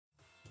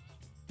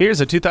Here's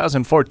a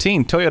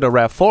 2014 Toyota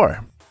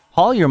RAV4.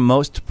 Haul your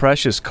most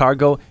precious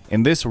cargo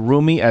in this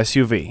roomy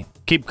SUV.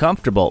 Keep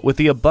comfortable with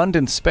the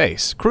abundant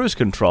space, cruise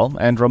control,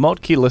 and remote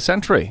keyless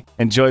entry.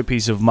 Enjoy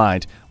peace of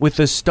mind with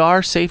the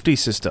Star safety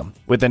system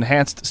with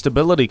enhanced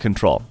stability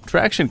control,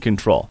 traction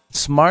control,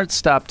 smart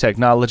stop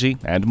technology,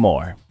 and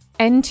more.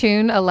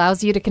 N-Tune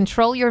allows you to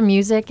control your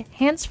music,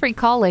 hands-free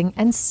calling,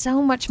 and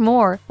so much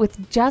more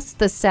with just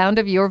the sound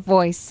of your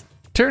voice.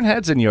 Turn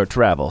heads in your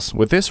travels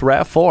with this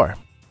RAV4.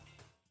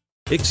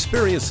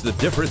 Experience the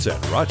difference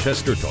at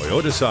Rochester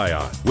Toyota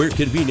Scion. We're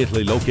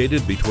conveniently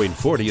located between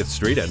 40th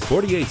Street and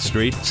 48th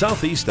Street,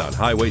 southeast on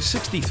Highway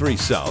 63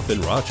 South in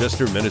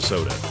Rochester,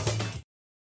 Minnesota.